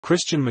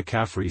Christian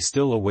McCaffrey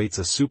still awaits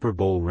a Super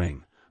Bowl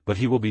ring, but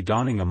he will be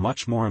donning a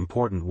much more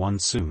important one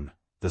soon.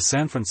 The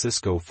San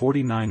Francisco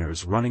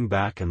 49ers running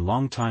back and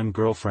longtime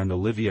girlfriend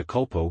Olivia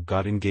Culpo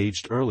got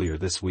engaged earlier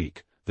this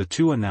week, the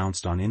two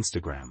announced on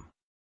Instagram.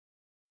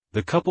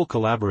 The couple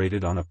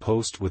collaborated on a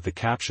post with the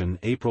caption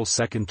April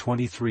 2,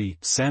 23,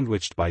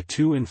 sandwiched by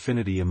two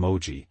infinity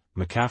emoji.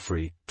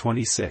 McCaffrey,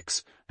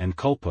 26, and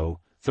Culpo,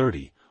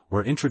 30,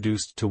 were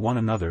introduced to one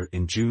another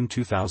in June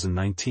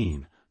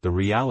 2019. The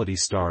reality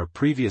star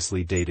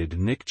previously dated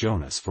Nick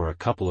Jonas for a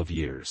couple of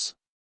years.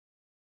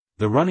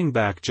 The running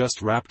back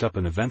just wrapped up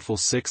an eventful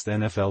sixth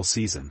NFL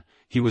season.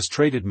 He was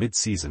traded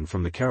mid-season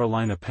from the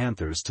Carolina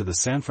Panthers to the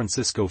San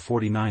Francisco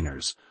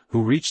 49ers,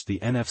 who reached the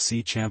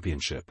NFC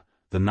Championship.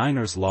 The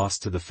Niners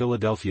lost to the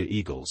Philadelphia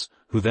Eagles,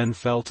 who then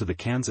fell to the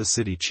Kansas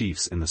City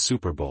Chiefs in the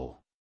Super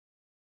Bowl.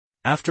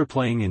 After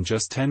playing in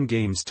just 10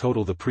 games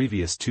total the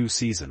previous two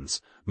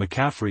seasons,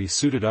 McCaffrey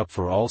suited up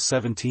for all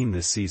 17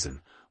 this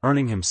season,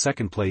 earning him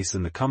second place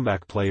in the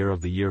Comeback Player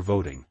of the Year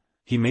voting.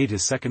 He made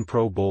his second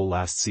Pro Bowl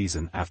last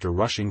season after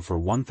rushing for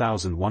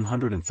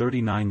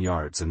 1,139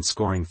 yards and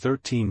scoring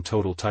 13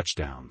 total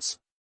touchdowns.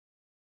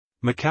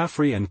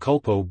 McCaffrey and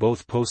Culpo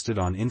both posted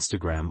on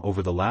Instagram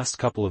over the last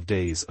couple of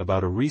days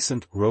about a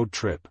recent road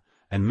trip,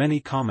 and many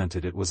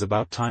commented it was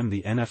about time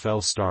the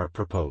NFL star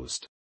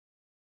proposed.